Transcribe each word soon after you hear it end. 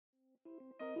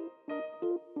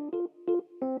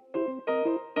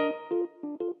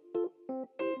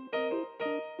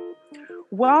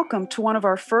Welcome to one of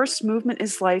our first Movement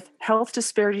is Life Health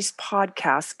Disparities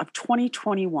podcasts of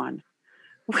 2021.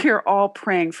 We are all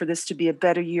praying for this to be a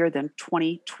better year than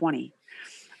 2020.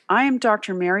 I am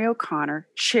Dr. Mary O'Connor,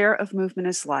 Chair of Movement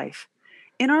is Life.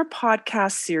 In our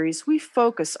podcast series, we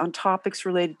focus on topics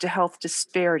related to health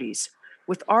disparities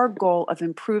with our goal of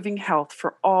improving health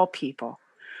for all people.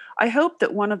 I hope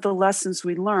that one of the lessons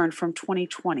we learned from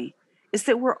 2020 is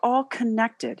that we're all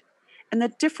connected and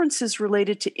that differences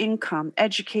related to income,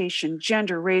 education,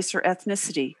 gender, race, or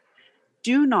ethnicity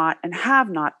do not and have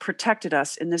not protected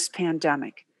us in this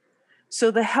pandemic. So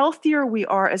the healthier we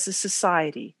are as a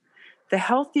society, the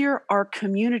healthier our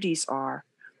communities are,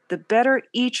 the better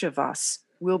each of us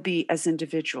will be as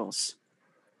individuals.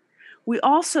 We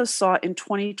also saw in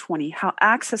 2020 how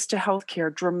access to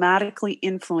healthcare dramatically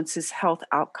influences health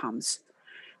outcomes.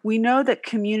 We know that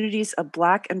communities of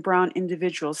Black and Brown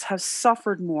individuals have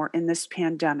suffered more in this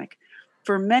pandemic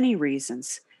for many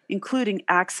reasons, including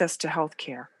access to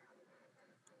healthcare.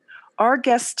 Our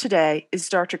guest today is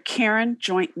Dr. Karen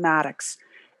Joint Maddox,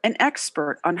 an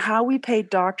expert on how we pay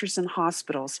doctors and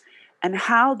hospitals and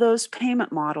how those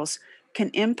payment models can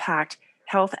impact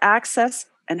health access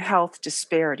and health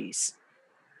disparities.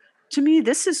 To me,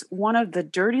 this is one of the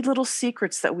dirty little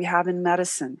secrets that we have in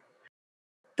medicine,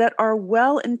 that our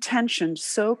well-intentioned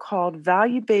so-called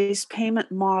value-based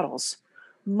payment models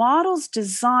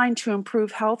designed to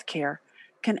improve healthcare,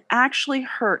 can actually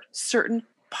hurt certain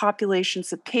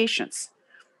populations of patients,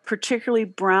 particularly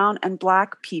Brown and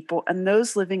Black people and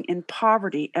those living in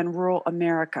poverty and rural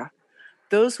America,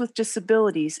 those with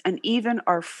disabilities, and even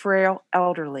our frail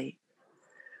elderly.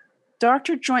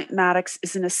 Dr. Joint Maddox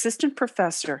is an assistant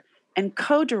professor and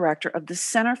co-director of the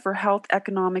Center for Health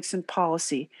Economics and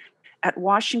Policy at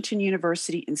Washington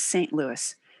University in St.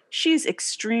 Louis. She is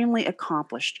extremely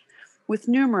accomplished, with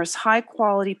numerous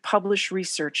high-quality published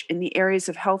research in the areas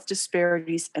of health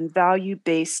disparities and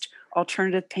value-based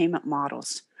alternative payment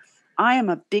models. I am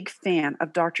a big fan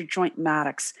of Dr. Joint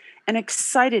Maddox and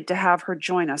excited to have her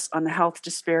join us on the Health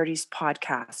Disparities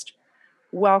podcast.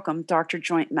 Welcome, Dr.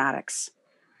 Joint Maddox.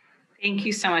 Thank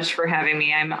you so much for having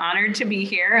me. I'm honored to be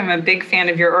here. I'm a big fan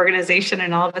of your organization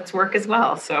and all of its work as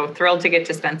well. So thrilled to get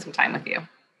to spend some time with you.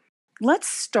 Let's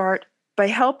start by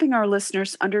helping our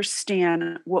listeners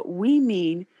understand what we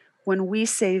mean when we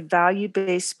say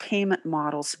value-based payment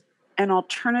models and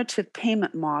alternative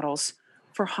payment models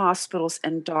for hospitals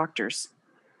and doctors.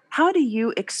 How do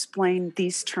you explain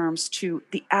these terms to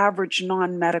the average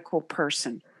non-medical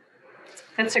person?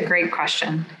 That's a great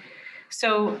question.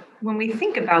 So when we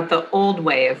think about the old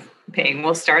way of paying,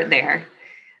 we'll start there.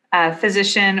 A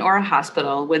physician or a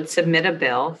hospital would submit a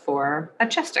bill for a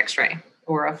chest x-ray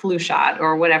or a flu shot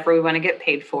or whatever we want to get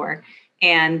paid for.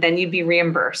 And then you'd be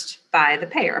reimbursed by the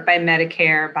payer, by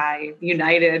Medicare, by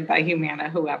United, by Humana,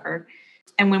 whoever.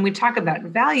 And when we talk about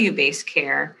value-based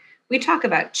care, we talk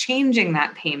about changing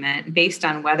that payment based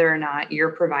on whether or not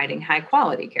you're providing high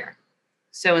quality care.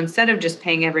 So instead of just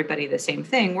paying everybody the same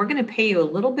thing, we're going to pay you a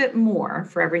little bit more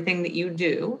for everything that you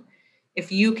do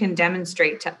if you can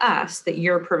demonstrate to us that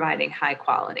you're providing high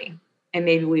quality. And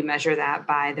maybe we measure that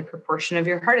by the proportion of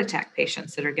your heart attack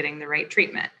patients that are getting the right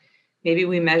treatment. Maybe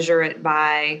we measure it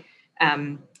by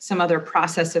some other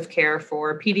process of care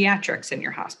for pediatrics in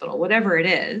your hospital. Whatever it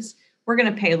is, we're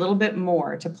going to pay a little bit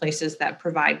more to places that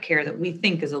provide care that we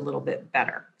think is a little bit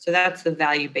better. So that's the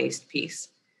value-based piece.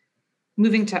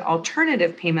 Moving to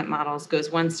alternative payment models goes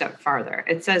one step farther.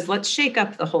 It says, let's shake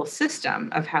up the whole system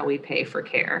of how we pay for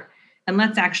care. And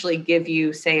let's actually give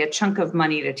you, say, a chunk of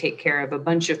money to take care of a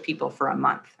bunch of people for a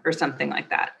month or something like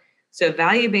that. So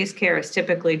value-based care is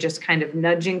typically just kind of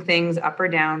nudging things up or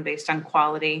down based on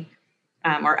quality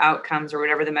or outcomes or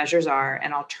whatever the measures are.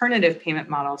 And alternative payment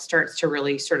model starts to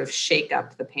really sort of shake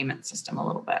up the payment system a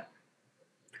little bit.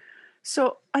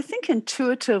 So I think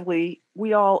intuitively,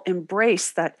 we all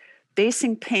embrace that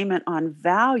basing payment on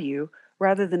value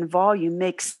rather than volume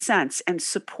makes sense and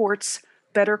supports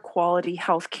better quality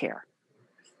health care.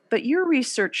 But your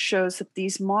research shows that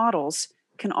these models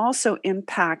can also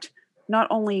impact not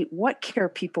only what care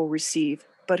people receive,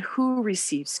 but who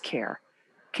receives care.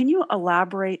 Can you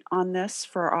elaborate on this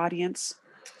for our audience?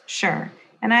 Sure.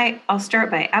 And I'll start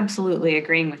by absolutely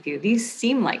agreeing with you. These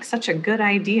seem like such a good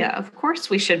idea. Of course,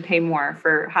 we should pay more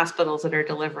for hospitals that are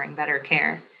delivering better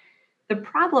care. The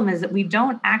problem is that we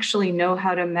don't actually know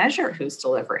how to measure who's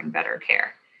delivering better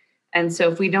care. And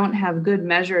so if we don't have good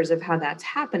measures of how that's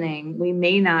happening, we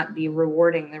may not be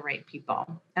rewarding the right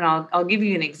people. And I'll give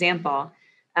you an example.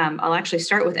 I'll actually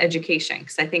start with education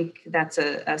because I think that's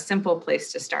a simple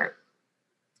place to start.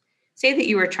 Say that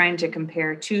you were trying to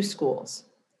compare two schools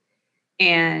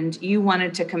and you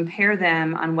wanted to compare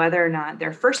them on whether or not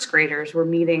their first graders were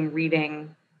meeting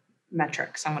reading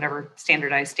metrics on whatever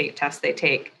standardized state test they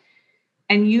take.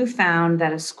 And you found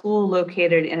that a school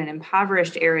located in an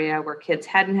impoverished area where kids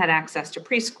hadn't had access to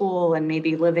preschool and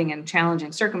maybe living in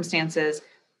challenging circumstances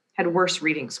had worse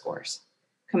reading scores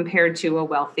compared to a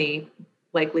wealthy,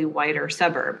 likely whiter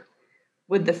suburb.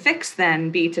 Would the fix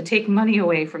then be to take money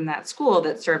away from that school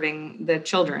that's serving the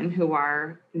children who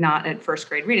are not at first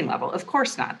grade reading level? Of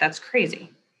course not. That's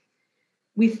crazy.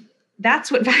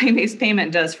 That's what value-based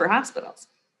payment does for hospitals.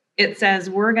 It says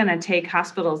we're going to take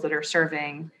hospitals that are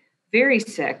serving very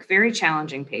sick, very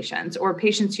challenging patients, or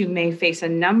patients who may face a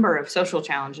number of social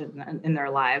challenges in their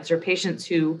lives, or patients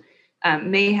who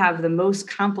may have the most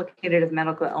complicated of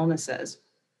medical illnesses.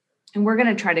 And we're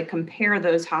going to try to compare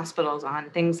those hospitals on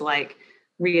things like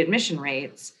readmission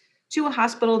rates to a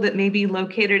hospital that may be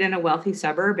located in a wealthy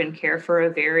suburb and care for a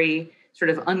very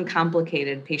sort of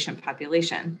uncomplicated patient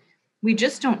population. We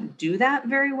just don't do that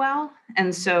very well.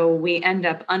 And so we end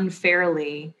up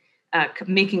unfairly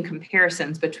making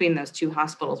comparisons between those two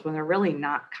hospitals when they're really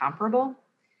not comparable.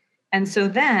 And so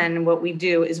then what we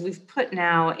do is we've put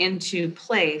now into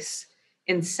place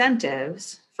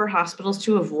incentives for hospitals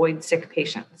to avoid sick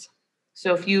patients.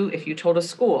 So if you told a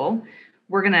school,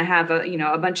 we're going to have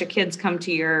a bunch of kids come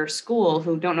to your school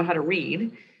who don't know how to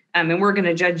read, and we're going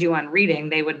to judge you on reading,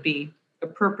 they would be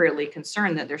appropriately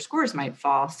concerned that their scores might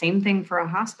fall. Same thing for a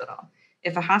hospital.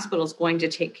 If a hospital is going to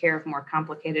take care of more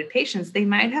complicated patients, they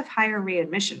might have higher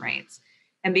readmission rates.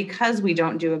 And because we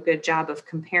don't do a good job of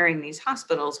comparing these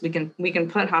hospitals, we can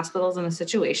put hospitals in a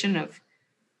situation of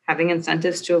having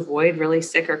incentives to avoid really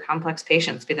sick or complex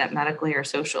patients, be that medically or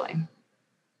socially.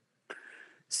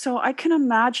 So I can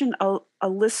imagine a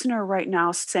listener right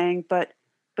now saying, but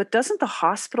doesn't the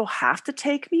hospital have to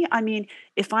take me? I mean,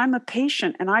 if I'm a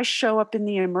patient and I show up in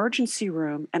the emergency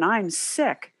room and I'm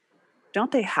sick,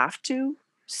 don't they have to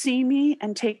see me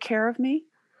and take care of me?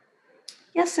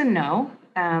 Yes and no.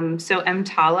 So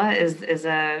EMTALA is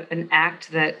an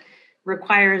act that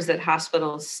requires that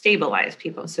hospitals stabilize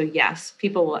people. So yes,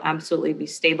 people will absolutely be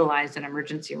stabilized in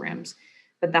emergency rooms,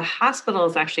 but the hospital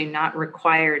is actually not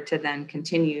required to then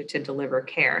continue to deliver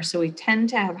care. So we tend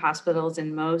to have hospitals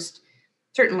in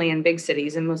certainly in big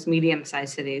cities and most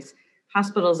medium-sized cities,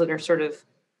 hospitals that are sort of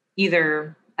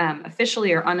either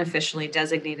officially or unofficially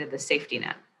designated the safety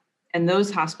net. And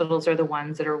those hospitals are the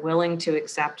ones that are willing to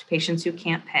accept patients who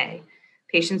can't pay,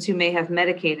 patients who may have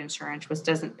Medicaid insurance, which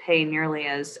doesn't pay nearly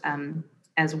as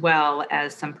well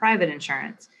as some private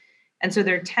insurance. And so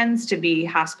there tends to be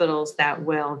hospitals that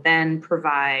will then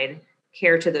provide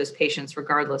care to those patients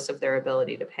regardless of their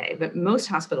ability to pay. But most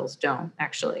hospitals don't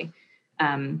actually,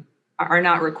 are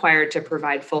not required to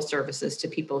provide full services to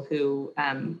people who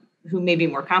may be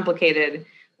more complicated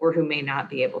or who may not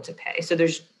be able to pay. So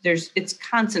it's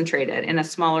concentrated in a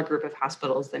smaller group of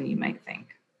hospitals than you might think.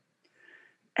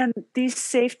 And these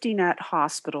safety net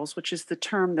hospitals, which is the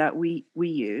term that we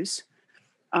use,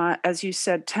 as you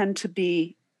said, tend to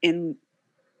be in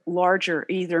larger,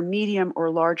 either medium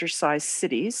or larger size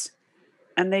cities,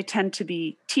 and they tend to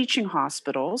be teaching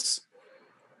hospitals,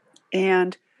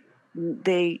 and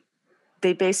they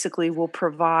basically will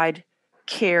provide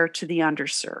care to the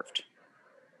underserved.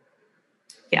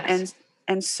 Yes.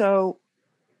 And so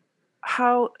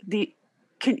I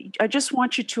just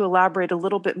want you to elaborate a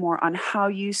little bit more on how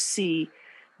you see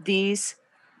these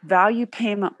value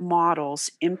payment models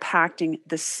impacting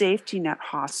the safety net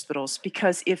hospitals,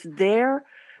 because if they're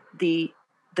the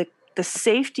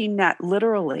safety net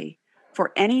literally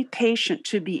for any patient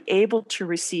to be able to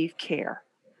receive care,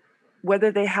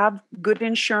 whether they have good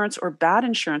insurance or bad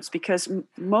insurance, because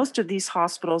most of these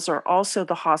hospitals are also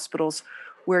the hospitals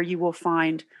where you will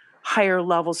find higher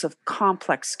levels of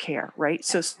complex care, right?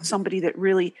 So somebody that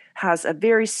really has a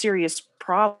very serious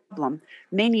problem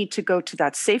may need to go to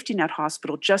that safety net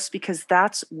hospital just because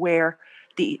that's where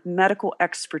the medical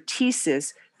expertise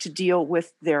is to deal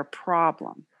with their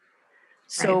problem.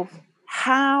 So Right.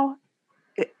 how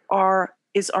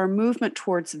is our movement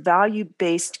towards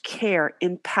value-based care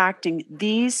impacting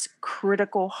these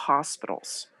critical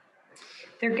hospitals?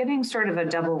 They're getting sort of a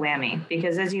double whammy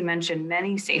because, as you mentioned,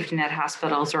 many safety net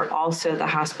hospitals are also the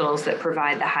hospitals that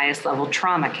provide the highest level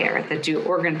trauma care, that do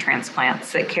organ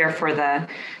transplants, that care for the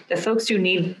folks who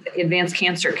need advanced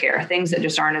cancer care, things that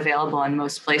just aren't available in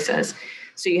most places.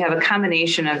 So you have a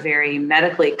combination of very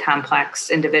medically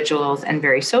complex individuals and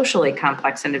very socially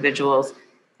complex individuals.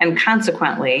 And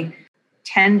consequently,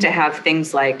 tend to have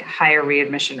things like higher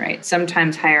readmission rates,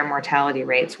 sometimes higher mortality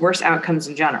rates, worse outcomes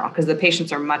in general, because the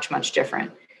patients are much, much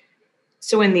different.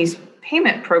 So when these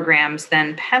payment programs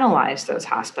then penalize those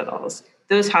hospitals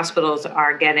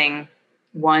are getting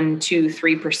 1, 2,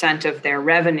 3% of their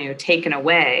revenue taken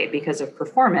away because of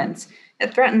performance.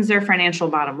 It threatens their financial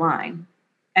bottom line.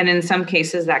 And in some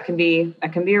cases, that can be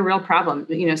a real problem.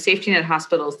 Safety net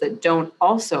hospitals that don't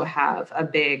also have a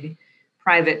big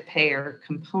private payer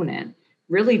component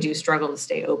really do struggle to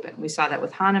stay open. We saw that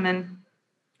with Hahnemann.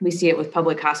 We see it with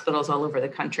public hospitals all over the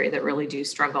country that really do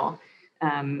struggle.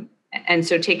 And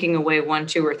so taking away 1,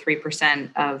 2, or 3%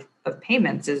 of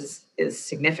payments is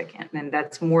significant, and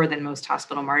that's more than most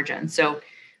hospital margins. So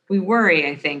we worry,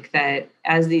 I think, that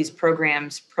as these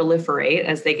programs proliferate,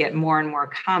 as they get more and more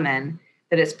common,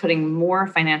 that it's putting more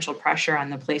financial pressure on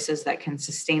the places that can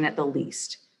sustain it the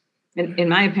least. In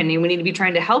my opinion, we need to be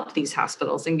trying to help these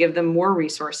hospitals and give them more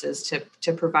resources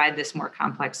to provide this more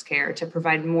complex care, to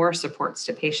provide more supports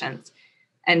to patients.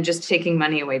 And just taking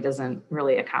money away doesn't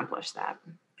really accomplish that.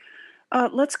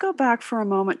 Let's go back for a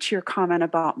moment to your comment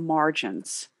about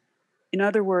margins. In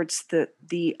other words,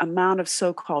 the amount of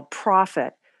so-called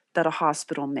profit that a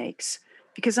hospital makes,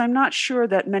 because I'm not sure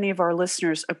that many of our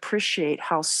listeners appreciate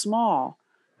how small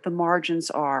the margins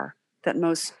are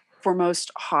for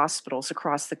most hospitals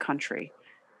across the country.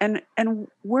 And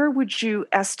where would you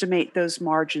estimate those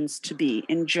margins to be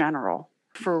in general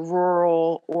for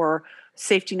rural or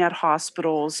safety net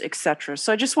hospitals, et cetera?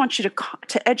 So I just want you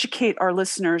to educate our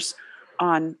listeners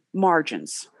on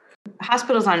margins.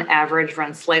 Hospitals on average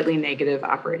run slightly negative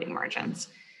operating margins.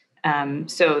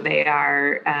 So they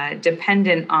are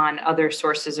dependent on other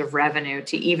sources of revenue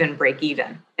to even break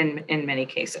even in many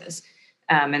cases.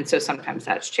 And so sometimes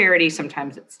that's charity,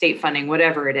 sometimes it's state funding,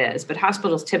 whatever it is. But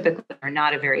hospitals typically are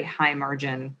not a very high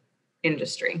margin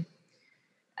industry.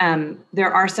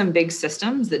 There are some big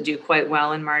systems that do quite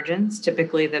well in margins.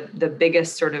 Typically, the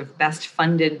biggest sort of best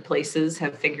funded places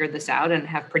have figured this out and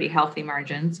have pretty healthy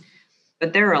margins.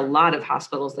 But there are a lot of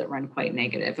hospitals that run quite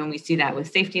negative. And we see that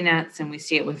with safety nets, and we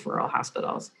see it with rural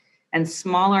hospitals. And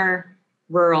smaller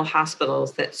rural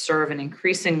hospitals that serve an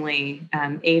increasingly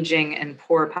aging and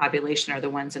poor population are the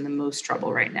ones in the most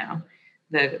trouble right now.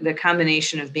 The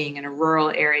combination of being in a rural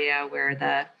area where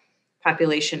the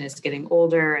population is getting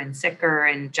older and sicker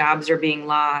and jobs are being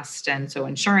lost, and so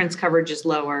insurance coverage is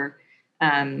lower,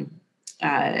 and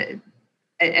being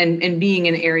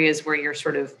in areas where you're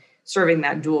sort of serving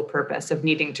that dual purpose of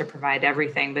needing to provide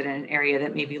everything, but in an area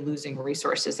that may be losing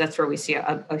resources. That's where we see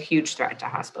a huge threat to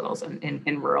hospitals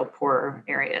in rural, poorer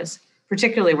areas,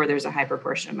 particularly where there's a high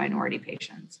proportion of minority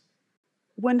patients.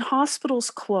 When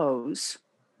hospitals close,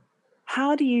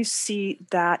 how do you see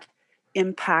that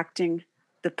impacting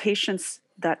the patients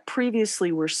that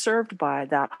previously were served by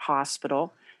that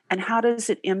hospital? And how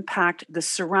does it impact the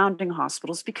surrounding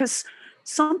hospitals? Because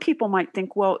some people might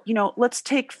think, well, let's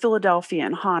take Philadelphia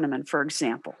and Hahnemann, for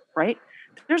example, right?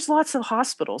 There's lots of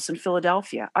hospitals in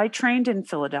Philadelphia. I trained in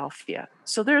Philadelphia.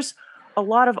 So there's a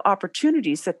lot of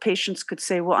opportunities that patients could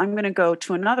say, well, I'm going to go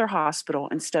to another hospital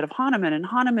instead of Hahnemann, and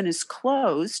Hahnemann is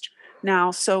closed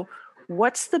now. So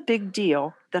what's the big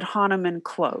deal that Hahnemann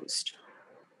closed?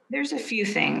 There's a few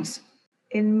things.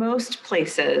 In most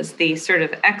places, the sort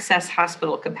of excess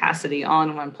hospital capacity all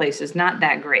in one place is not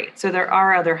that great. So there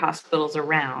are other hospitals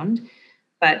around.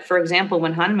 But for example,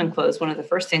 when Hahnemann closed, one of the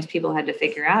first things people had to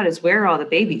figure out is where are all the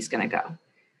babies going to go?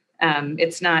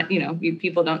 It's not,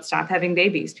 people don't stop having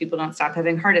babies. People don't stop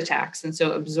having heart attacks. And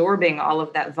so absorbing all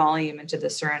of that volume into the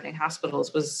surrounding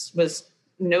hospitals was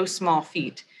no small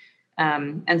feat.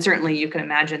 And certainly you can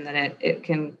imagine that it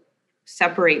can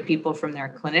separate people from their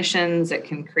clinicians. It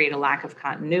can create a lack of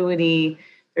continuity.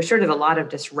 There's sort of a lot of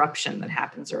disruption that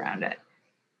happens around it.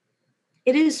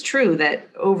 It is true that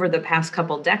over the past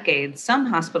couple decades, some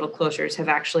hospital closures have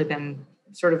actually been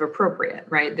sort of appropriate,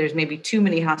 right? There's maybe too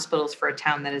many hospitals for a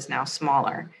town that is now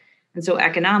smaller. And so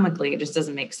economically, it just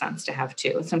doesn't make sense to have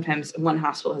two. Sometimes one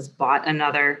hospital has bought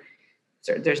another.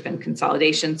 So there's been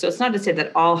consolidation. So it's not to say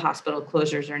that all hospital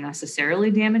closures are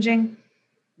necessarily damaging,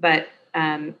 but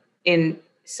in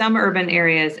some urban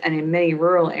areas and in many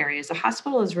rural areas, a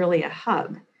hospital is really a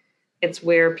hub. It's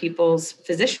where people's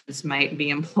physicians might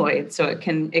be employed. So it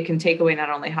can take away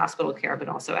not only hospital care, but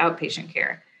also outpatient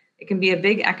care. It can be a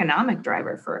big economic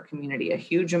driver for a community, a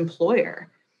huge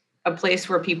employer, a place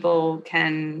where people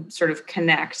can sort of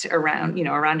connect around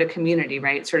a community,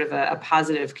 right? Sort of a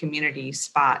positive community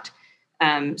spot.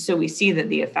 So we see that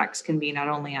the effects can be not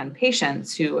only on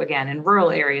patients who, again, in rural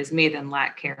areas may then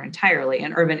lack care entirely,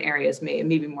 and urban areas may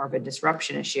be more of a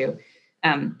disruption issue,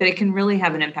 but it can really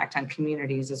have an impact on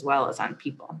communities as well as on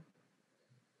people.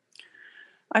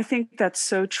 I think that's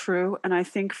so true. And I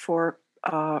think for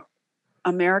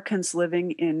Americans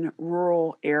living in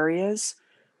rural areas,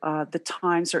 the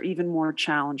times are even more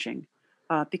challenging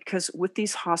because with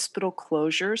these hospital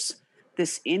closures,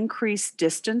 this increased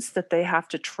distance that they have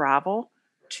to travel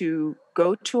to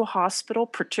go to a hospital,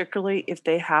 particularly if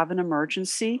they have an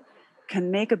emergency,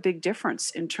 can make a big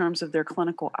difference in terms of their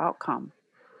clinical outcome.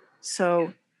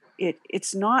 So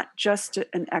it's not just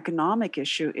an economic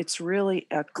issue, it's really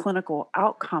a clinical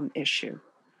outcome issue.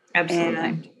 And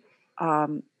Absolutely.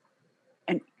 um,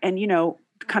 and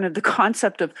kind of the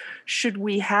concept of should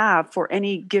we have for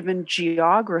any given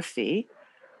geography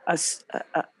a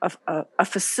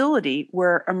facility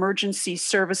where emergency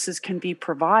services can be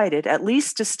provided, at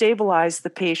least to stabilize the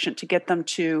patient to get them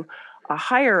to a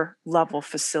higher level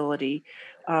facility,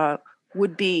 uh,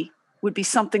 would be would be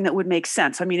something that would make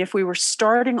sense. I mean, if we were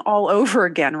starting all over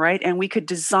again, right, and we could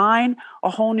design a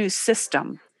whole new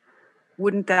system,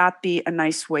 wouldn't that be a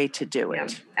nice way to do Yeah,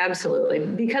 it? absolutely.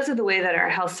 Because of the way that our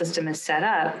health system is set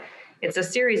up, it's a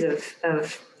series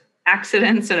of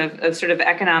accidents and of sort of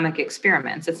economic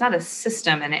experiments. It's not a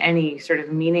system in any sort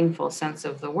of meaningful sense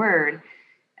of the word.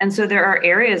 And so there are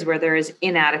areas where there is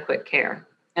inadequate care.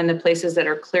 And the places that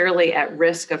are clearly at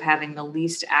risk of having the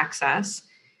least access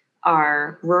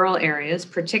are rural areas,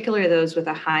 particularly those with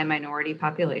a high minority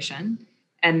population,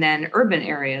 and then urban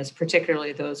areas,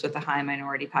 particularly those with a high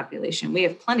minority population. We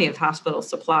have plenty of hospital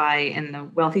supply in the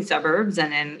wealthy suburbs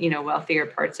and in, wealthier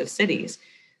parts of cities.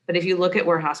 But if you look at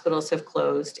where hospitals have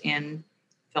closed in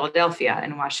Philadelphia,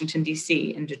 in Washington,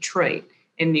 D.C., in Detroit,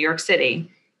 in New York City,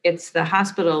 it's the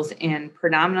hospitals in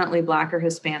predominantly Black or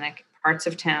Hispanic parts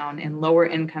of town in lower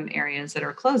income areas that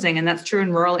are closing. And that's true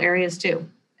in rural areas too.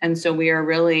 And so we are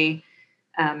really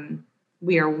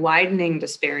we are widening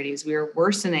disparities. We are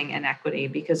worsening inequity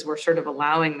because we're sort of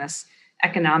allowing this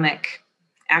economic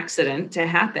accident to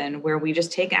happen where we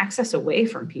just take access away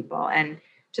from people. And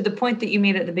to the point that you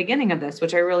made at the beginning of this,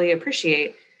 which I really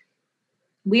appreciate,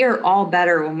 we are all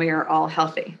better when we are all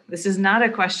healthy. This is not a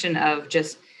question of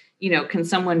just, can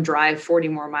someone drive 40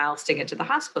 more miles to get to the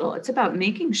hospital? It's about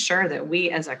making sure that we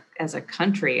as a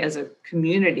country, as a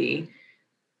community,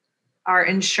 are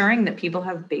ensuring that people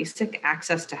have basic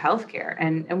access to healthcare.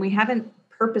 And we haven't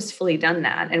purposefully done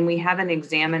that. And we haven't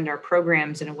examined our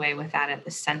programs in a way with that at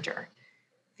the center.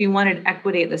 If you wanted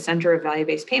equity at the center of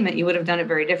value-based payment, you would have done it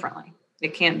very differently.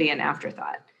 It can't be an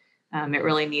afterthought. It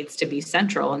really needs to be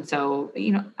central. And so,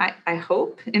 I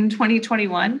hope in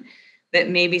 2021 that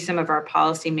maybe some of our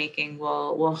policy making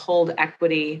will hold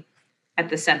equity at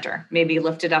the center, maybe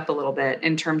lift it up a little bit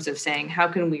in terms of saying, how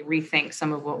can we rethink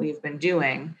some of what we've been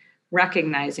doing,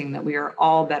 recognizing that we are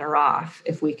all better off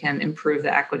if we can improve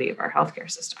the equity of our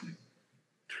healthcare system.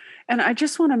 And I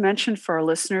just want to mention for our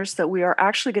listeners that we are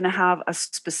actually going to have a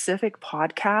specific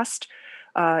podcast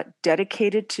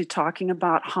dedicated to talking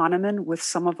about Hahnemann with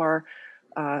some of our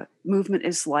Movement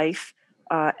is Life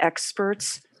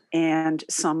experts and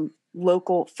some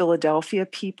local Philadelphia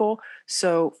people.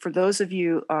 So for those of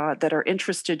you that are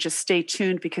interested, just stay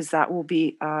tuned because that will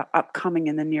be upcoming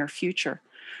in the near future.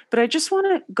 But I just want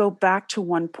to go back to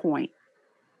one point.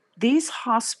 These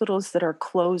hospitals that are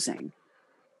closing,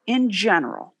 in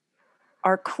general,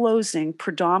 are closing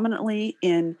predominantly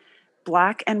in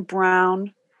Black and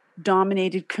Brown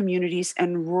dominated communities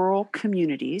and rural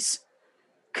communities,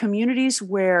 communities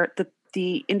where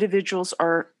the individuals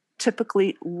are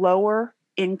typically lower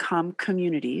income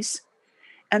communities,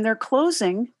 and they're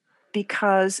closing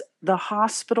because the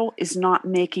hospital is not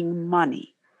making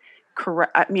money.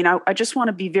 Correct. I mean, I just want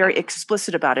to be very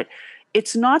explicit about it.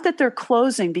 It's not that they're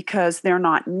closing because they're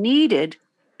not needed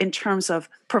in terms of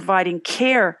providing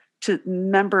care to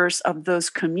members of those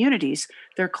communities.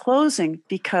 They're closing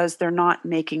because they're not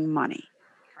making money.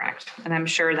 Correct. And I'm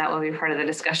sure that will be part of the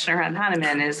discussion around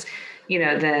Hahnemann is,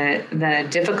 the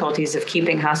difficulties of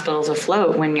keeping hospitals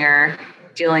afloat when you're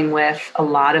dealing with a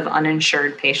lot of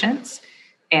uninsured patients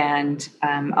and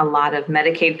a lot of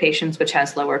Medicaid patients, which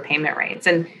has lower payment rates.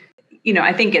 And,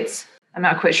 I think I'm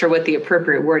not quite sure what the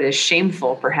appropriate word is,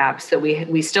 shameful perhaps, that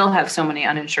we still have so many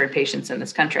uninsured patients in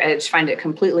this country. I just find it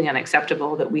completely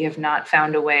unacceptable that we have not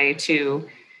found a way to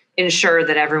ensure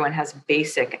that everyone has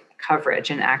basic coverage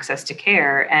and access to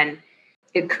care. And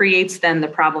it creates then the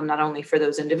problem not only for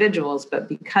those individuals, but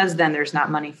because then there's not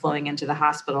money flowing into the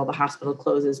hospital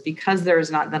closes. Because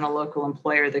there's not then a local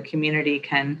employer, the community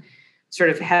can sort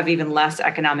of have even less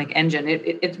economic engine.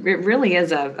 It really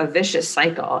is a vicious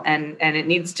cycle, and it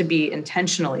needs to be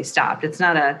intentionally stopped. It's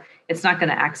not going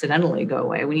to accidentally go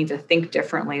away. We need to think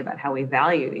differently about how we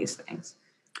value these things.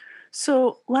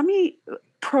 So let me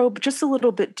probe just a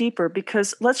little bit deeper,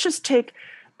 because let's just take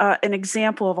an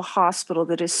example of a hospital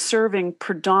that is serving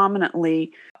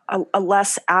predominantly a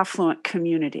less affluent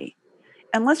community.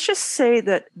 And let's just say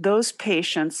that those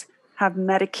patients have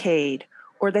Medicaid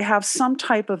or they have some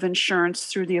type of insurance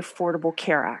through the Affordable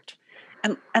Care Act.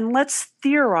 And let's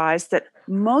theorize that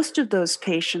most of those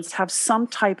patients have some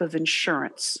type of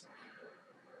insurance.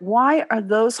 Why are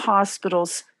those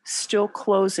hospitals still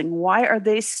closing? Why are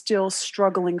they still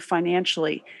struggling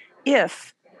financially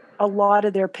if a lot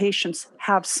of their patients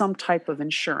have some type of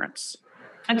insurance?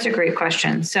 That's a great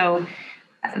question. So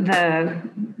the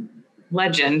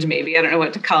legend, maybe, I don't know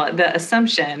what to call it, the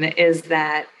assumption is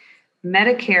that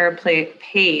Medicare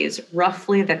pays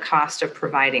roughly the cost of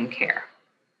providing care.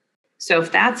 So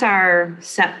if that's our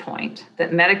set point,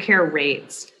 that Medicare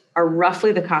rates are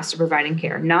roughly the cost of providing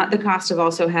care, not the cost of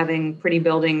also having pretty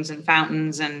buildings and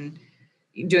fountains and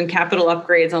doing capital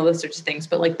upgrades and all those sorts of things,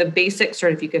 but like the basic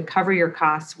sort of, you could cover your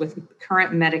costs with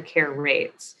current Medicare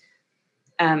rates.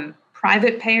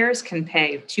 Private payers can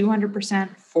pay 200%,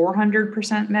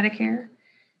 400% Medicare.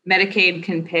 Medicaid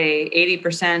can pay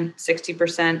 80%,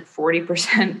 60%,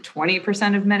 40%,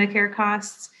 20% of Medicare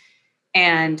costs.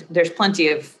 And there's plenty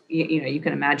of, you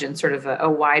can imagine sort of a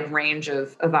wide range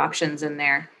of options in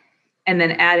there. And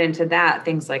then add into that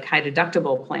things like high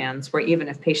deductible plans, where even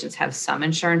if patients have some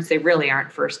insurance, they really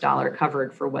aren't first dollar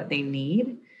covered for what they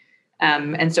need.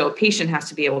 And so a patient has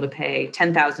to be able to pay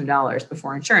 $10,000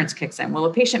 before insurance kicks in. Well,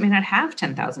 a patient may not have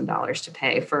 $10,000 to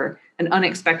pay for an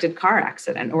unexpected car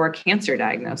accident or a cancer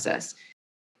diagnosis.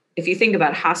 If you think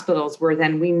about hospitals where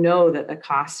then we know that the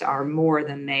costs are more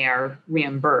than they are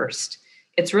reimbursed,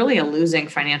 it's really a losing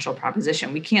financial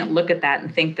proposition. We can't look at that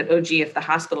and think that, oh, gee, if the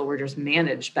hospital were just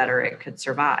managed better, it could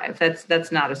survive.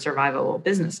 That's not a survivable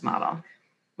business model.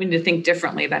 We need to think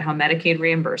differently about how Medicaid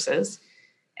reimburses.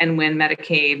 And when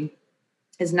Medicaid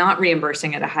is not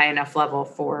reimbursing at a high enough level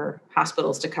for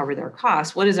hospitals to cover their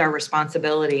costs, what is our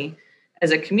responsibility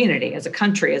as a community, as a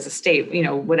country, as a state,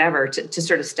 whatever, to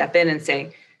sort of step in and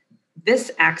say, this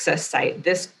access site,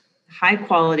 this high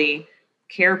quality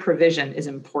care provision is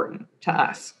important to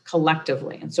us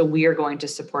collectively. And so we are going to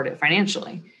support it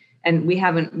financially. And we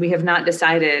have not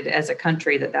decided as a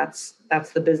country that that's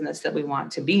the business that we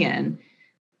want to be in.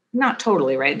 Not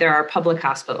totally, right? There are public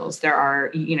hospitals. There are,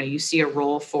 you see a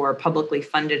role for publicly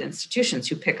funded institutions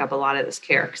who pick up a lot of this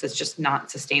care because it's just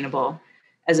not sustainable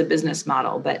as a business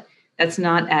model. But that's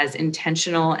not as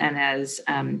intentional and as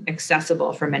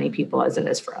accessible for many people as it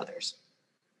is for others.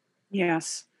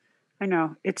 Yes, I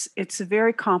know. It's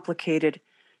very complicated,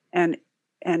 and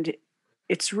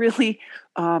it's really,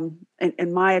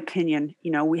 in my opinion,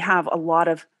 we have a lot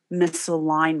of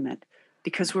misalignment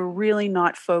because we're really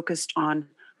not focused on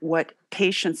what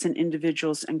patients and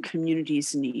individuals and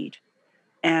communities need.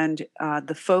 And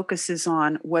the focus is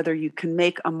on whether you can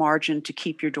make a margin to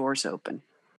keep your doors open.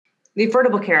 The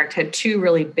Affordable Care Act had two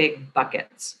really big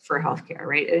buckets for healthcare,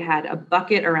 right? It had a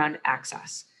bucket around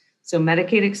access. So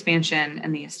Medicaid expansion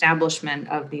and the establishment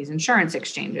of these insurance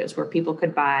exchanges where people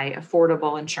could buy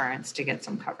affordable insurance to get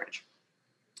some coverage.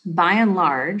 By and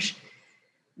large,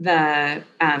 the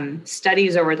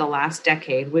studies over the last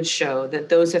decade would show that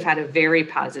those have had a very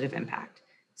positive impact.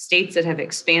 States that have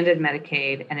expanded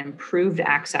Medicaid and improved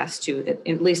access to,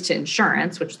 at least to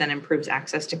insurance, which then improves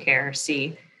access to care,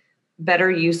 see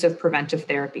better use of preventive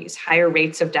therapies, higher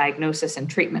rates of diagnosis and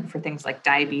treatment for things like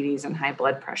diabetes and high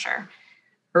blood pressure,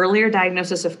 earlier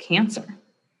diagnosis of cancer,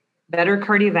 better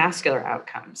cardiovascular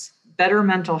outcomes, better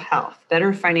mental health,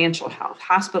 better financial health,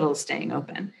 hospitals staying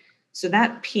open. So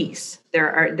that piece,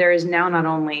 there is now not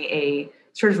only a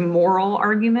sort of moral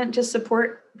argument to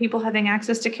support people having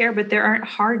access to care, but there aren't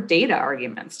hard data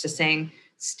arguments to saying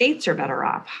states are better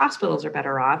off, hospitals are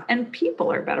better off, and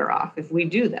people are better off if we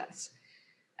do this.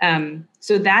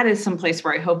 So that is some place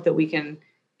where I hope that we can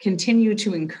continue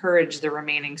to encourage the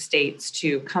remaining states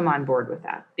to come on board with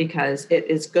that, because it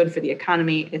is good for the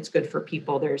economy. It's good for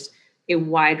people. There's a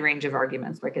wide range of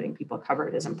arguments why getting people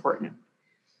covered is important.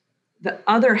 The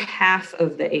other half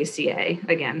of the ACA,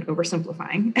 again,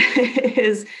 oversimplifying,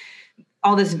 is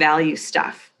all this value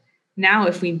stuff. Now,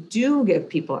 if we do give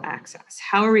people access,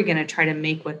 how are we going to try to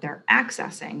make what they're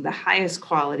accessing the highest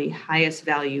quality, highest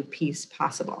value piece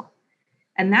possible?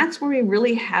 And that's where we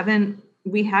really haven't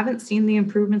seen the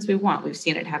improvements we want. We've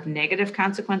seen it have negative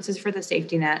consequences for the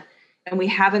safety net, and we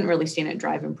haven't really seen it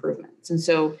drive improvements. And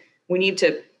so we need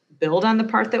to build on the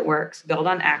part that works, build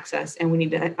on access, and we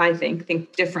need to, I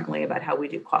think differently about how we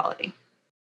do quality.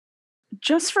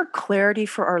 Just for clarity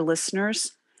for our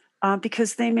listeners,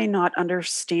 because they may not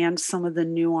understand some of the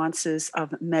nuances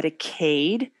of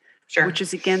Medicaid, Sure. which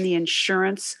is, again, the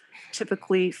insurance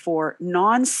typically for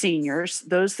non-seniors,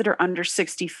 those that are under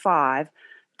 65,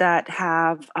 that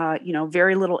have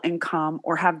very little income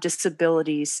or have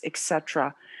disabilities,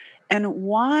 etc. And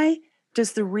why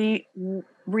does the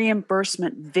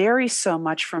reimbursement vary so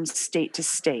much from state to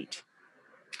state?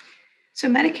 So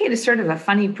Medicaid is sort of a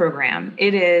funny program.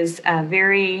 It is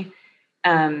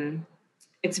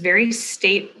it's very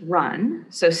state run.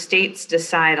 So states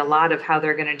decide a lot of how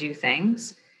they're going to do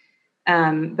things.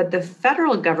 But the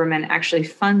federal government actually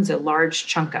funds a large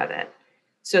chunk of it.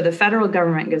 So the federal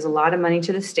government gives a lot of money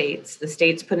to the states. The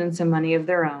states put in some money of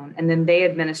their own, and then they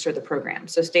administer the program.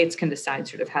 So states can decide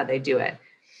sort of how they do it.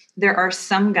 There are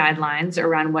some guidelines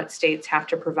around what states have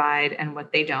to provide and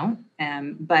what they don't.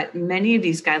 But many of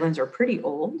these guidelines are pretty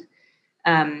old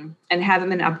and haven't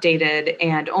been updated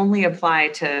and only apply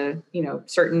to,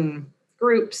 certain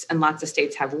groups, and lots of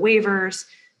states have waivers.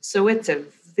 So it's a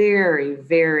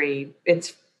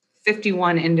it's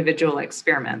 51 individual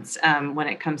experiments when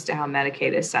it comes to how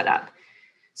Medicaid is set up.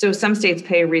 So some states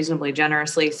pay reasonably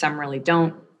generously, some really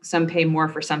don't. Some pay more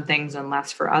for some things and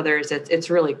less for others. It's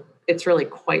really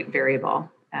quite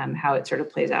variable how it sort of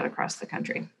plays out across the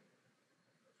country.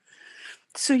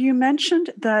 So you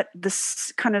mentioned that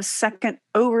this kind of second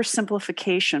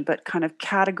oversimplification, but kind of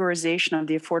categorization of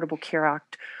the Affordable Care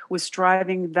Act was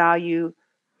driving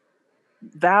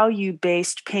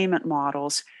value-based payment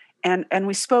models. And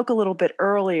we spoke a little bit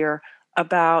earlier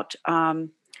about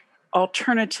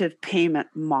alternative payment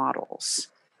models,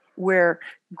 where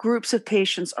groups of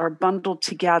patients are bundled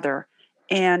together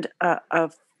and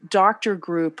a doctor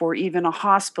group or even a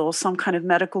hospital, some kind of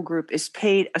medical group, is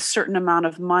paid a certain amount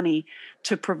of money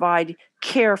to provide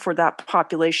care for that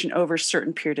population over a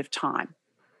certain period of time.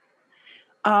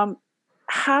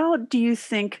 How do you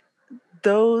think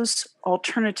those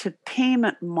alternative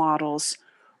payment models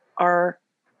are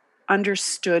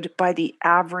understood by the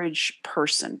average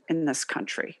person in this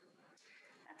country?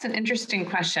 That's an interesting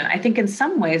question. I think in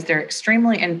some ways they're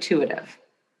extremely intuitive,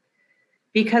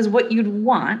 because what you'd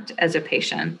want as a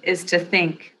patient is to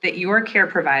think that your care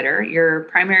provider, your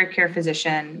primary care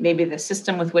physician, maybe the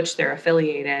system with which they're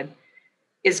affiliated,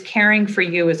 is caring for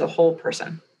you as a whole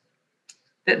person.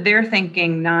 That they're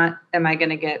thinking not, am I going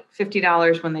to get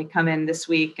 $50 when they come in this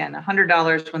week and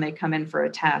 $100 when they come in for a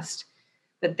test?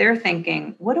 But they're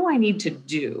thinking, what do I need to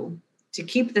do to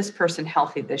keep this person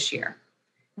healthy this year?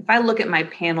 If I look at my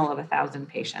panel of 1,000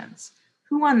 patients,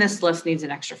 who on this list needs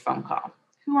an extra phone call?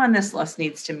 Who on this list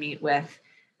needs to meet with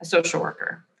a social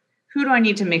worker? Who do I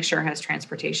need to make sure has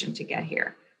transportation to get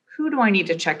here? Who do I need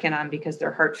to check in on because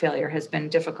their heart failure has been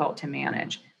difficult to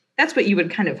manage? That's what you would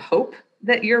kind of hope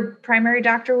that your primary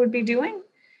doctor would be doing.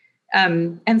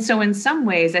 And so in some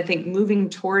ways, I think moving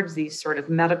towards these sort of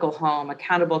medical home,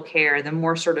 accountable care, the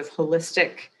more sort of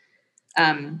holistic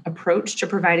approach to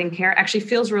providing care actually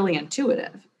feels really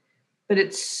intuitive. But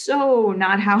it's so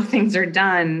not how things are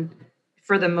done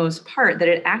for the most part, that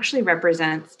it actually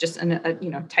represents just a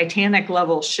Titanic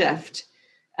level shift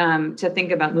to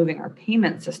think about moving our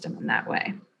payment system in that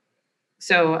way.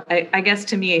 So I guess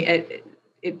to me,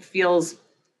 it feels,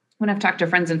 when I've talked to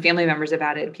friends and family members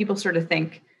about it, people sort of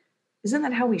think, isn't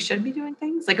that how we should be doing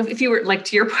things? Like if you were, like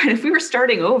to your point, if we were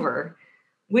starting over,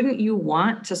 wouldn't you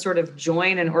want to sort of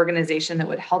join an organization that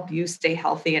would help you stay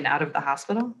healthy and out of the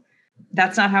hospital?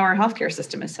 That's not how our healthcare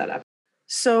system is set up.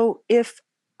 So if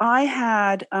I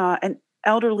had an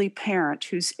elderly parent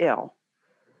who's ill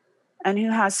and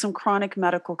who has some chronic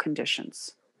medical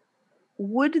conditions,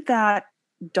 would that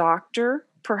doctor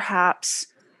perhaps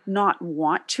not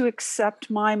want to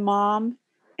accept my mom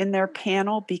in their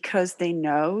panel because they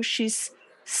know she's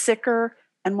sicker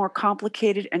and more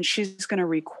complicated and she's going to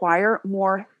require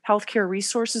more healthcare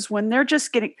resources when they're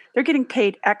getting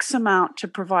paid X amount to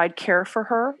provide care for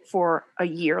her for a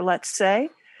year, let's say?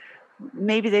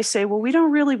 Maybe they say, well, we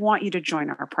don't really want you to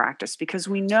join our practice because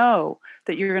we know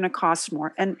that you're going to cost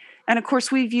more. And of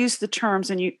course, we've used the terms,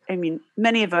 and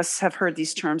many of us have heard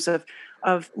these terms of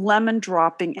lemon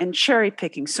dropping and cherry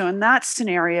picking. So in that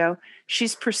scenario,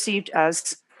 she's perceived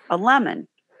as a lemon,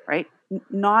 right?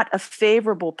 Not a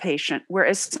favorable patient,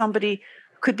 whereas somebody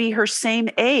could be her same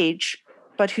age,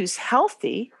 but who's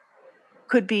healthy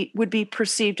would be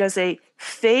perceived as a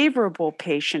favorable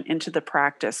patient into the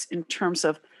practice in terms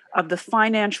of the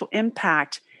financial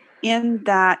impact in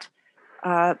that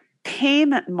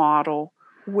payment model,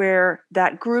 where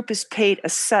that group is paid a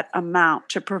set amount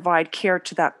to provide care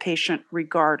to that patient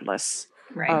regardless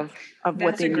of what they need.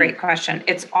 That's a great question.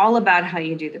 It's all about how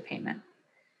you do the payment.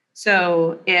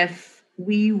 So if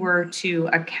we were to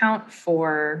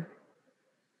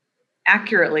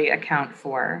accurately account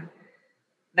for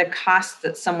the costs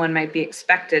that someone might be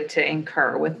expected to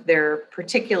incur with their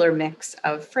particular mix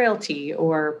of frailty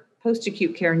or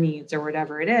post-acute care needs or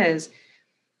whatever it is,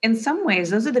 in some ways,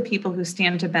 those are the people who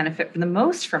stand to benefit the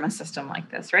most from a system like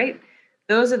this, right?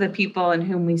 Those are the people in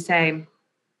whom we say,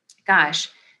 gosh,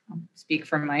 I'll speak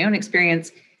from my own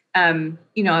experience.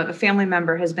 A family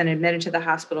member has been admitted to the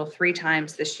hospital 3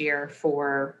 times this year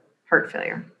for heart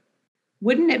failure.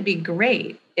 Wouldn't it be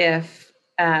great if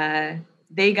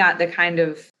they got the kind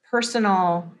of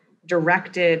personal,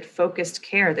 directed, focused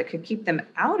care that could keep them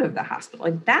out of the hospital?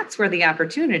 Like, that's where the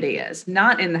opportunity is,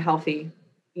 not in the healthy,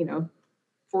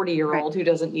 40-year-old who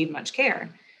doesn't need much care.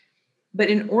 But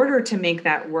in order to make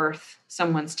that worth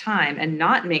someone's time and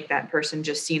not make that person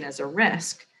just seen as a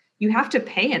risk, you have to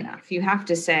pay enough. You have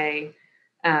to say,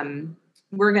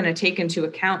 we're going to take into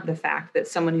account the fact that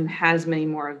someone who has many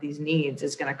more of these needs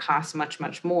is going to cost much,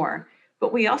 much more.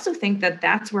 But we also think that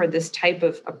that's where this type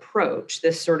of approach,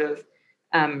 this sort of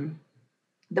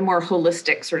the more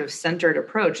holistic sort of centered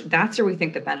approach, that's where we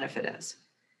think the benefit is.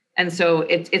 And so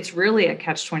it's really a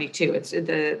catch-22. It's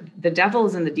the devil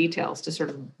is in the details, to sort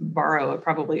of borrow a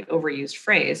probably overused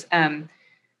phrase,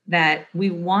 that we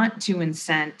want to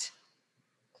incent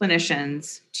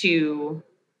clinicians to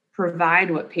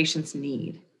provide what patients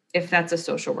need. If that's a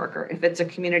social worker, if it's a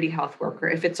community health worker,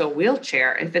 if it's a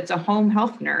wheelchair, if it's a home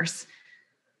health nurse,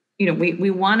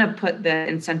 we want to put the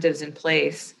incentives in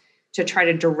place to try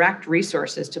to direct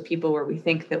resources to people where we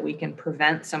think that we can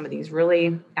prevent some of these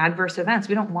really adverse events.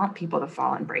 We don't want people to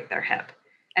fall and break their hip.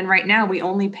 And right now we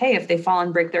only pay if they fall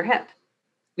and break their hip.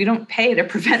 We don't pay to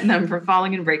prevent them from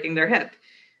falling and breaking their hip.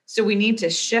 So we need to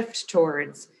shift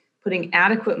towards putting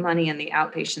adequate money in the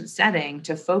outpatient setting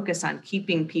to focus on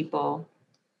keeping people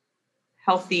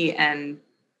healthy and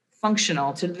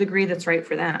functional to the degree that's right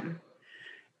for them.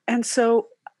 And so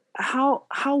how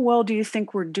well do you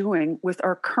think we're doing with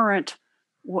our current,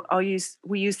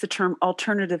 we use the term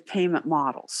alternative payment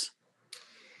models?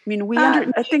 I mean,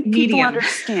 I think medium. People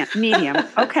understand medium.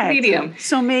 Okay. Medium.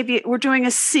 So maybe we're doing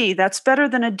a C. That's better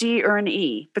than a D or an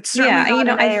E, but certainly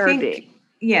not an A or B.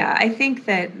 Yeah, I think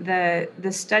that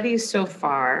the studies so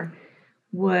far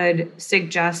would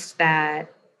suggest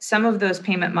that some of those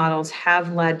payment models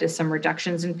have led to some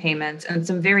reductions in payments and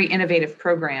some very innovative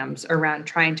programs around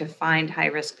trying to find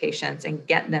high-risk patients and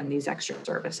get them these extra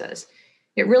services.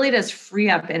 It really does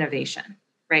free up innovation,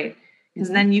 right? Because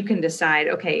then you can decide,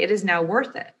 okay, it is now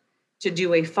worth it to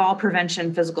do a fall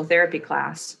prevention physical therapy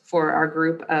class for our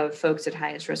group of folks at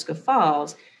highest risk of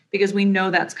falls, because we know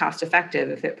that's cost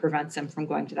effective if it prevents them from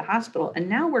going to the hospital. And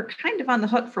now we're kind of on the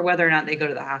hook for whether or not they go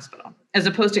to the hospital, as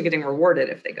opposed to getting rewarded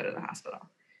if they go to the hospital.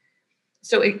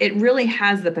 So it really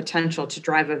has the potential to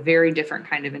drive a very different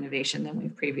kind of innovation than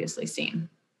we've previously seen.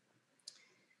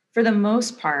 For the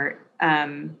most part,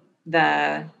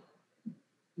 the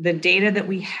data that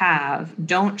we have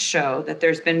don't show that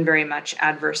there's been very much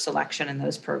adverse selection in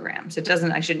those programs.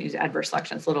 I shouldn't use adverse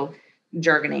selection, it's a little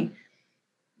jargony.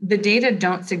 The data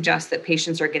don't suggest that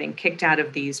patients are getting kicked out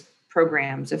of these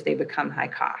programs if they become high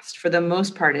cost. For the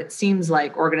most part, it seems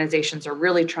like organizations are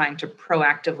really trying to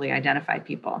proactively identify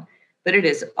people, but it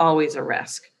is always a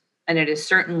risk. And it is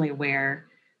certainly where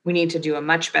we need to do a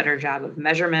much better job of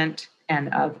measurement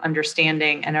and of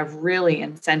understanding and of really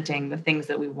incenting the things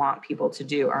that we want people to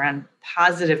do around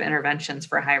positive interventions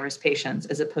for high-risk patients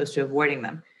as opposed to avoiding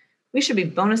them. We should be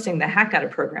bonusing the heck out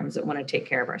of programs that want to take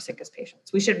care of our sickest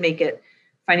patients. We should make it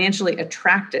financially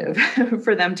attractive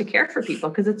for them to care for people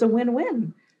because it's a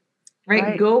win-win,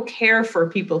 right? Go care for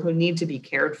people who need to be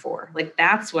cared for. Like,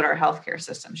 that's what our healthcare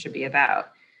system should be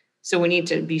about. So we need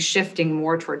to be shifting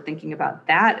more toward thinking about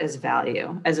that as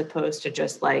value, as opposed to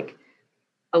just like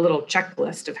a little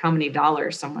checklist of how many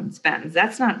dollars someone spends.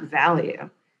 That's not value.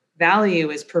 Value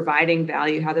is providing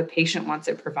value how the patient wants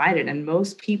it provided. And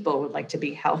most people would like to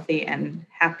be healthy and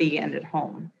happy and at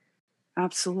home.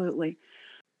 Absolutely.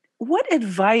 What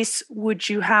advice would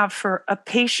you have for a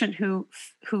patient who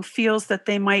feels that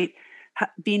they might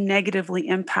be negatively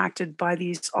impacted by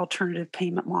these alternative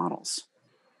payment models?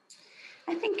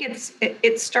 I think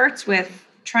it starts with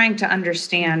trying to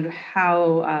understand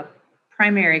how a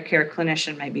primary care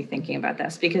clinician might be thinking about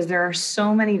this, because there are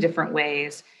so many different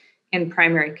ways in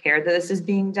primary care that this is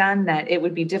being done that it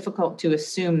would be difficult to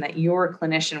assume that your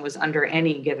clinician was under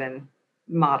any given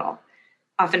model.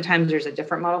 Oftentimes there's a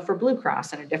different model for Blue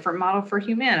Cross and a different model for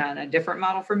Humana and a different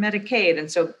model for Medicaid.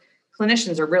 And so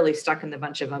clinicians are really stuck in the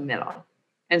bunch of a middle.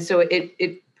 And so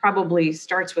it probably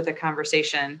starts with a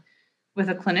conversation with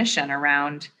a clinician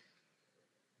around,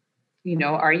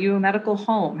 are you a medical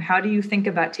home? How do you think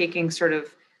about taking sort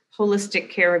of holistic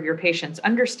care of your patients,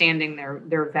 understanding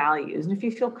their values. And if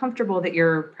you feel comfortable that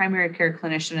your primary care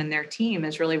clinician and their team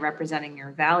is really representing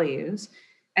your values,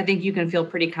 I think you can feel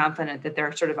pretty confident that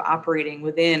they're sort of operating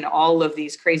within all of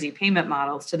these crazy payment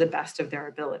models to the best of their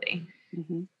ability.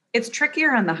 Mm-hmm. It's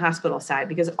trickier on the hospital side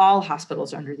because all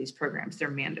hospitals are under these programs. They're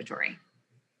mandatory.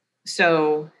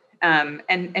 So,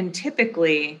 and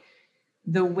typically,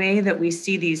 the way that we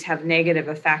see these have negative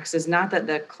effects is not that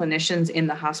the clinicians in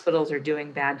the hospitals are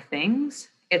doing bad things.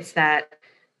 It's that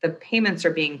the payments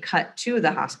are being cut to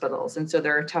the hospitals. And so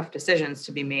there are tough decisions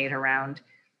to be made around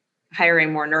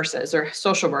hiring more nurses or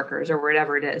social workers or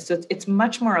whatever it is. So it's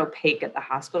much more opaque at the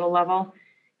hospital level.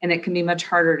 And it can be much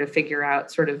harder to figure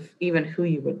out sort of even who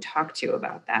you would talk to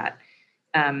about that.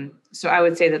 So I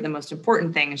would say that the most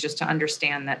important thing is just to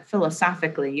understand that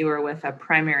philosophically, you are with a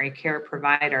primary care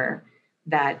provider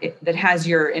that has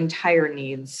your entire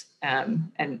needs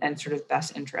and sort of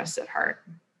best interests at heart.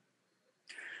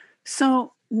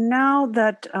 So now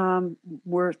that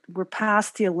we're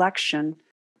past the election,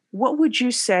 what would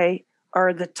you say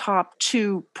are the top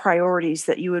 2 priorities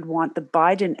that you would want the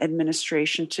Biden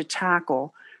administration to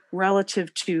tackle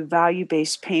relative to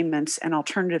value-based payments and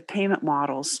alternative payment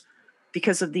models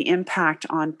because of the impact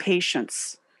on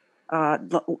patients,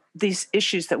 these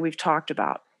issues that we've talked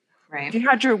about? Right. If you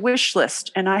had your wish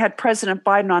list and I had President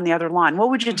Biden on the other line, what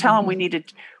would you tell him we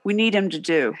need him to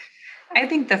do? I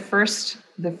think the first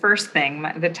thing,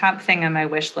 the top thing on my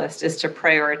wish list is to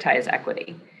prioritize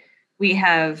equity. We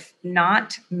have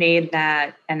not made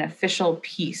that an official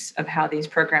piece of how these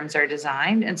programs are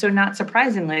designed. And so not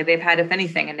surprisingly, they've had, if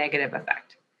anything, a negative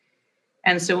effect.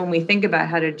 And so when we think about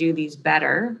how to do these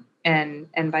better,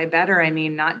 and by better, I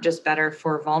mean not just better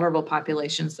for vulnerable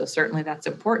populations, though certainly that's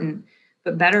important,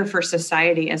 but better for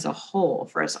society as a whole,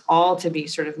 for us all to be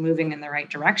sort of moving in the right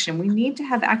direction, we need to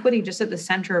have equity just at the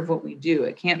center of what we do.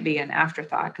 It can't be an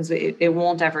afterthought because it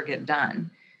won't ever get done.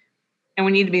 And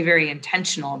we need to be very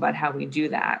intentional about how we do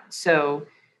that. So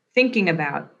thinking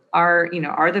about are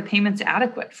the payments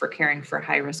adequate for caring for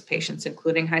high-risk patients,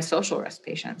 including high social risk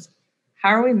patients? How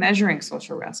are we measuring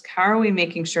social risk? How are we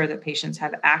making sure that patients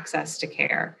have access to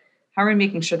care? How are we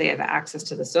making sure they have access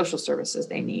to the social services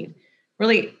they need?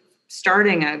 Really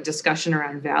starting a discussion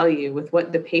around value with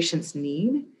what the patients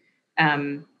need,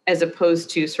 as opposed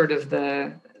to sort of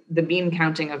the bean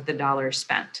counting of the dollars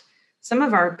spent. Some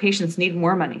of our patients need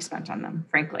more money spent on them,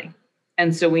 frankly.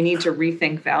 And so we need to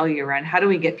rethink value around how do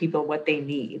we get people what they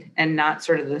need and not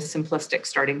sort of the simplistic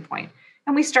starting point.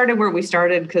 And we started where we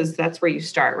started because that's where you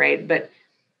start, right? But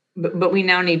we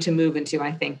now need to move into,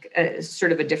 I think,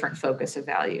 sort of a different focus of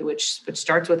value, which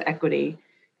starts with equity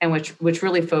and which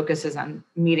really focuses on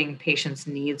meeting patients'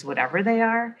 needs, whatever they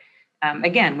are.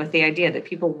 Again, with the idea that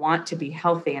people want to be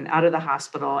healthy and out of the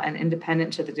hospital and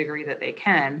independent to the degree that they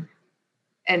can.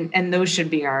 And those should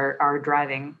be our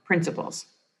driving principles.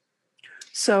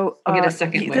 So I'll get a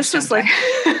second wish. This was like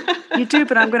you do,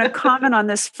 but I'm going to comment on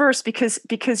this first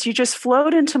because you just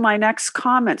flowed into my next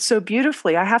comment so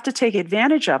beautifully. I have to take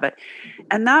advantage of it.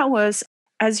 And that was,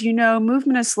 as you know,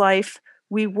 Movement is Life.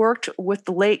 We worked with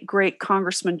the late, great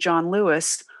Congressman John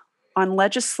Lewis on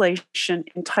legislation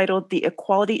entitled the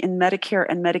Equality in Medicare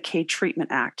and Medicaid Treatment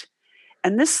Act.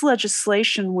 And this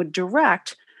legislation would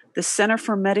direct the Center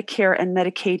for Medicare and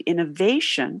Medicaid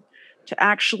Innovation to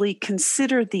actually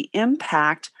consider the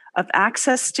impact of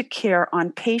access to care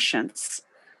on patients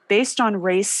based on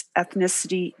race,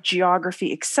 ethnicity,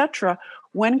 geography, etc.,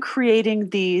 when creating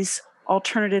these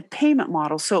alternative payment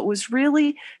models. So it was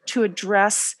really to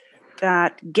address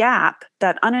that gap,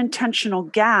 that unintentional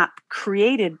gap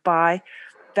created by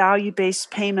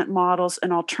value-based payment models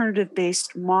and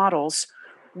alternative-based models,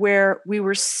 where we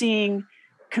were seeing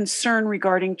concern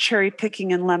regarding cherry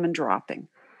picking and lemon dropping.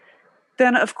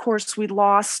 Then, of course, we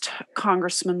lost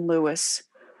Congressman Lewis.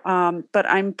 But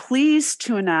I'm pleased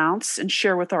to announce and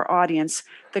share with our audience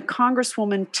that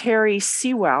Congresswoman Terry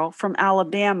Sewell from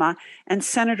Alabama and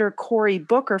Senator Cory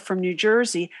Booker from New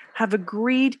Jersey have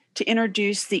agreed to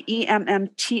introduce the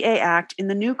EMMTA Act in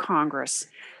the new Congress.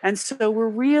 And so we're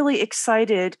really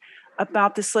excited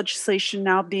about this legislation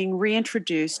now being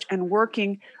reintroduced and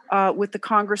working with the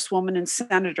Congresswoman and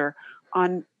Senator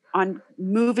on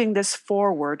moving this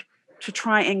forward to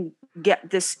try and get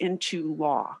this into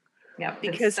law. Yeah,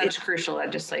 because it's such crucial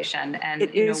legislation, and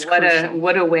it is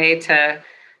what a way to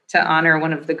honor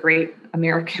one of the great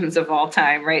Americans of all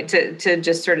time, right? To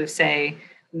just sort of say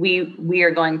we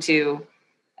are going to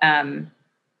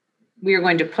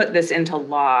put this into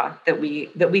law, that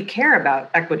we care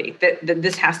about equity, that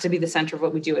this has to be the center of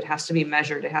what we do. It has to be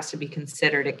measured. It has to be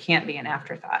considered. It can't be an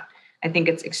afterthought. I think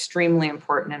it's extremely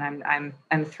important, and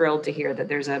I'm thrilled to hear that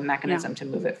there's a mechanism to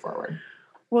move it forward.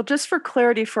 Well, just for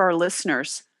clarity for our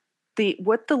listeners,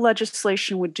 what the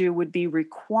legislation would do would be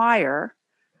require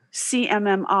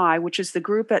CMMI, which is the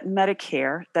group at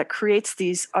Medicare that creates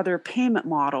these other payment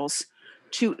models,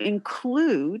 to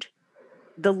include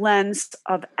the lens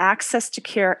of access to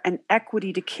care and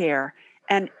equity to care.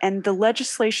 And the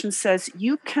legislation says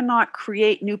you cannot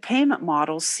create new payment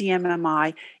models,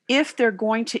 CMMI, if they're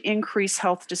going to increase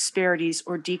health disparities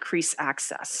or decrease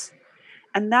access.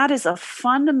 And that is a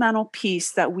fundamental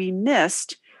piece that we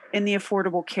missed in the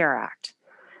Affordable Care Act.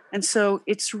 And so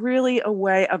it's really a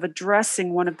way of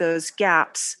addressing one of those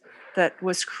gaps that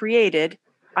was created,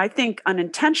 I think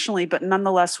unintentionally, but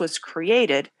nonetheless was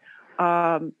created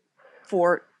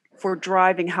for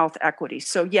driving health equity.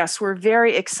 So yes, we're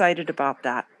very excited about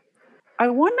that. I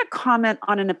want to comment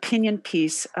on an opinion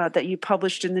piece that you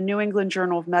published in the New England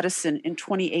Journal of Medicine in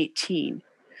 2018.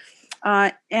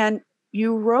 And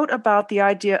you wrote about the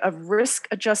idea of risk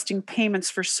adjusting payments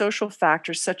for social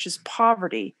factors such as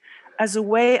poverty as a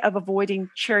way of avoiding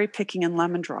cherry picking and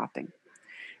lemon dropping.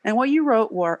 And what you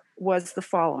wrote was the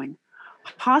following: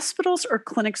 hospitals or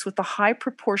clinics with a high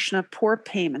proportion of poor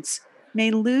payments may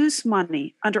lose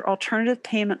money under alternative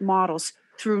payment models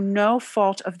through no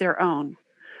fault of their own,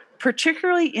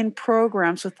 particularly in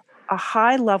programs with a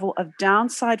high level of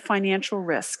downside financial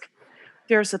risk.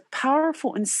 There's a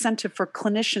powerful incentive for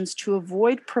clinicians to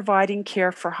avoid providing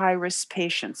care for high-risk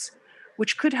patients,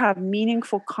 which could have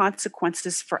meaningful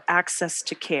consequences for access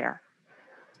to care.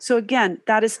 So again,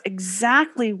 that is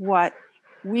exactly what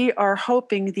we are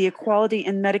hoping the Equality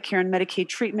in Medicare and Medicaid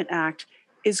Treatment Act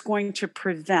is going to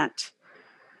prevent.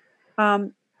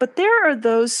 But there are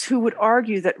those who would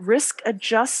argue that risk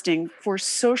adjusting for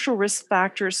social risk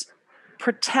factors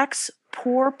protects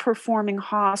poor performing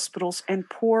hospitals and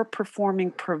poor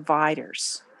performing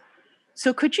providers.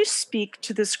 So could you speak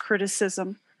to this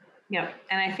criticism? Yeah,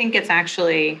 and I think it's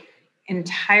actually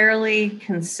entirely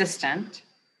consistent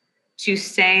to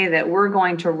say that we're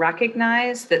going to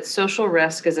recognize that social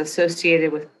risk is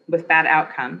associated with bad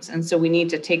outcomes. And so we need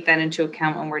to take that into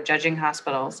account when we're judging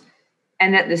hospitals.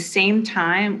 And at the same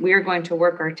time, we are going to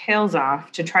work our tails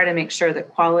off to try to make sure that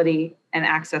quality and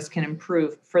access can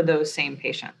improve for those same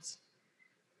patients.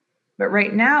 But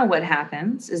right now, what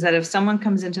happens is that if someone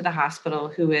comes into the hospital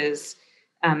who is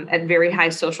at very high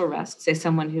social risk, say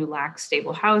someone who lacks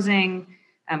stable housing,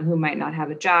 who might not have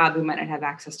a job, who might not have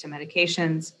access to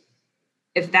medications,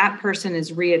 if that person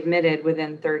is readmitted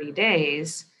within 30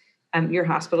 days, your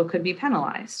hospital could be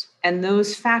penalized. And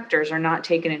those factors are not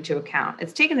taken into account.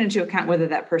 It's taken into account whether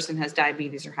that person has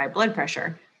diabetes or high blood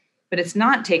pressure, but it's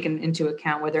not taken into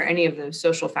account whether any of those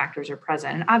social factors are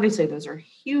present. And obviously, those are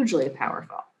hugely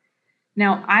powerful.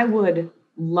 Now, I would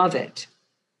love it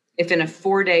if in a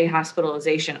 4-day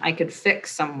hospitalization, I could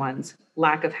fix someone's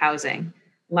lack of housing,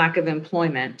 lack of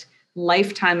employment,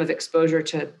 lifetime of exposure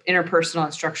to interpersonal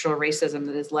and structural racism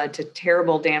that has led to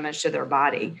terrible damage to their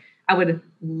body. I would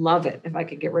love it if I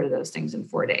could get rid of those things in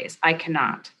 4 days. I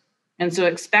cannot. And so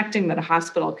expecting that a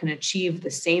hospital can achieve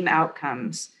the same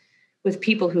outcomes with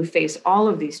people who face all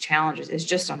of these challenges is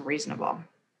just unreasonable.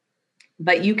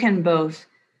 But you can both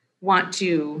want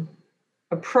to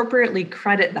appropriately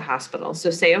credit the hospital. So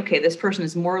say, okay, this person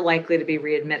is more likely to be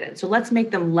readmitted. So let's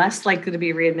make them less likely to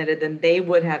be readmitted than they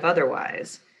would have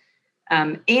otherwise.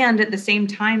 And at the same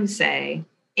time say,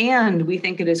 and we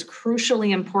think it is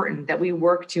crucially important that we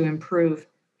work to improve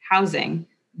housing,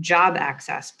 job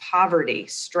access, poverty,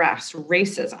 stress,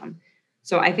 racism.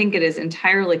 So I think it is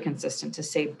entirely consistent to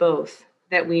say both,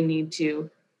 that we need to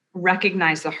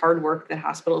recognize the hard work that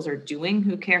hospitals are doing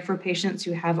who care for patients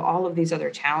who have all of these other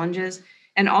challenges,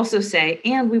 and also say,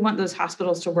 and we want those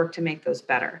hospitals to work to make those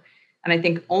better. And I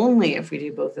think only if we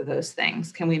do both of those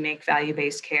things can we make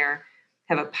value-based care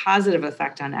have a positive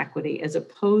effect on equity, as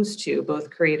opposed to both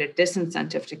create a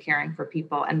disincentive to caring for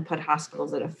people and put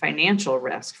hospitals at a financial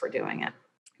risk for doing it.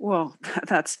 Well,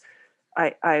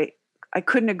 I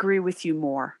couldn't agree with you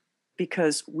more,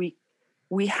 because we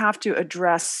have to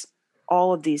address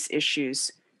all of these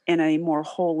issues in a more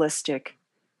holistic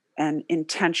and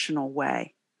intentional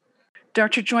way.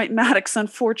 Dr. Joint Maddox,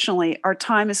 unfortunately, our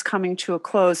time is coming to a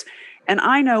close, and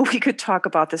I know we could talk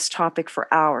about this topic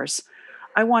for hours.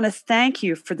 I want to thank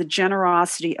you for the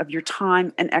generosity of your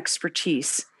time and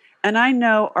expertise, and I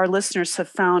know our listeners have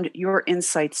found your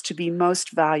insights to be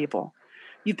most valuable.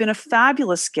 You've been a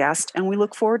fabulous guest, and we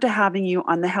look forward to having you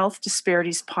on the Health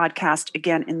Disparities podcast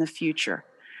again in the future.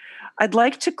 I'd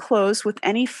like to close with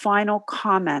any final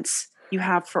comments you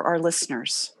have for our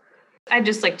listeners. I'd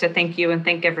just like to thank you and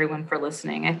thank everyone for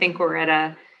listening. I think we're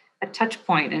at a touch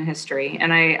point in history.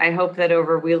 And I hope that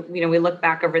we look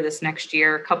back over this next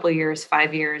year, a couple of years,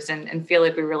 5 years, and feel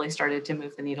like we really started to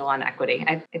move the needle on equity.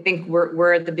 I think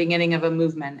we're at the beginning of a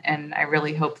movement, and I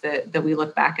really hope that we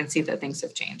look back and see that things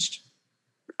have changed.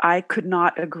 I could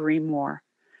not agree more.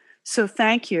 So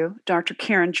thank you, Dr.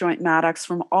 Karen Joint Maddox,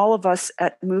 from all of us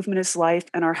at Movement is Life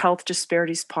and our Health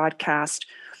Disparities podcast.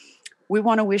 We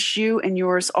want to wish you and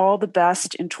yours all the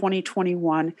best in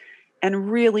 2021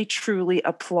 and really, truly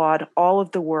applaud all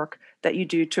of the work that you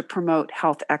do to promote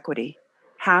health equity.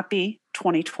 Happy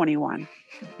 2021.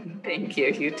 Thank you.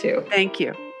 You too. Thank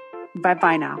you.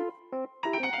 Bye-bye now.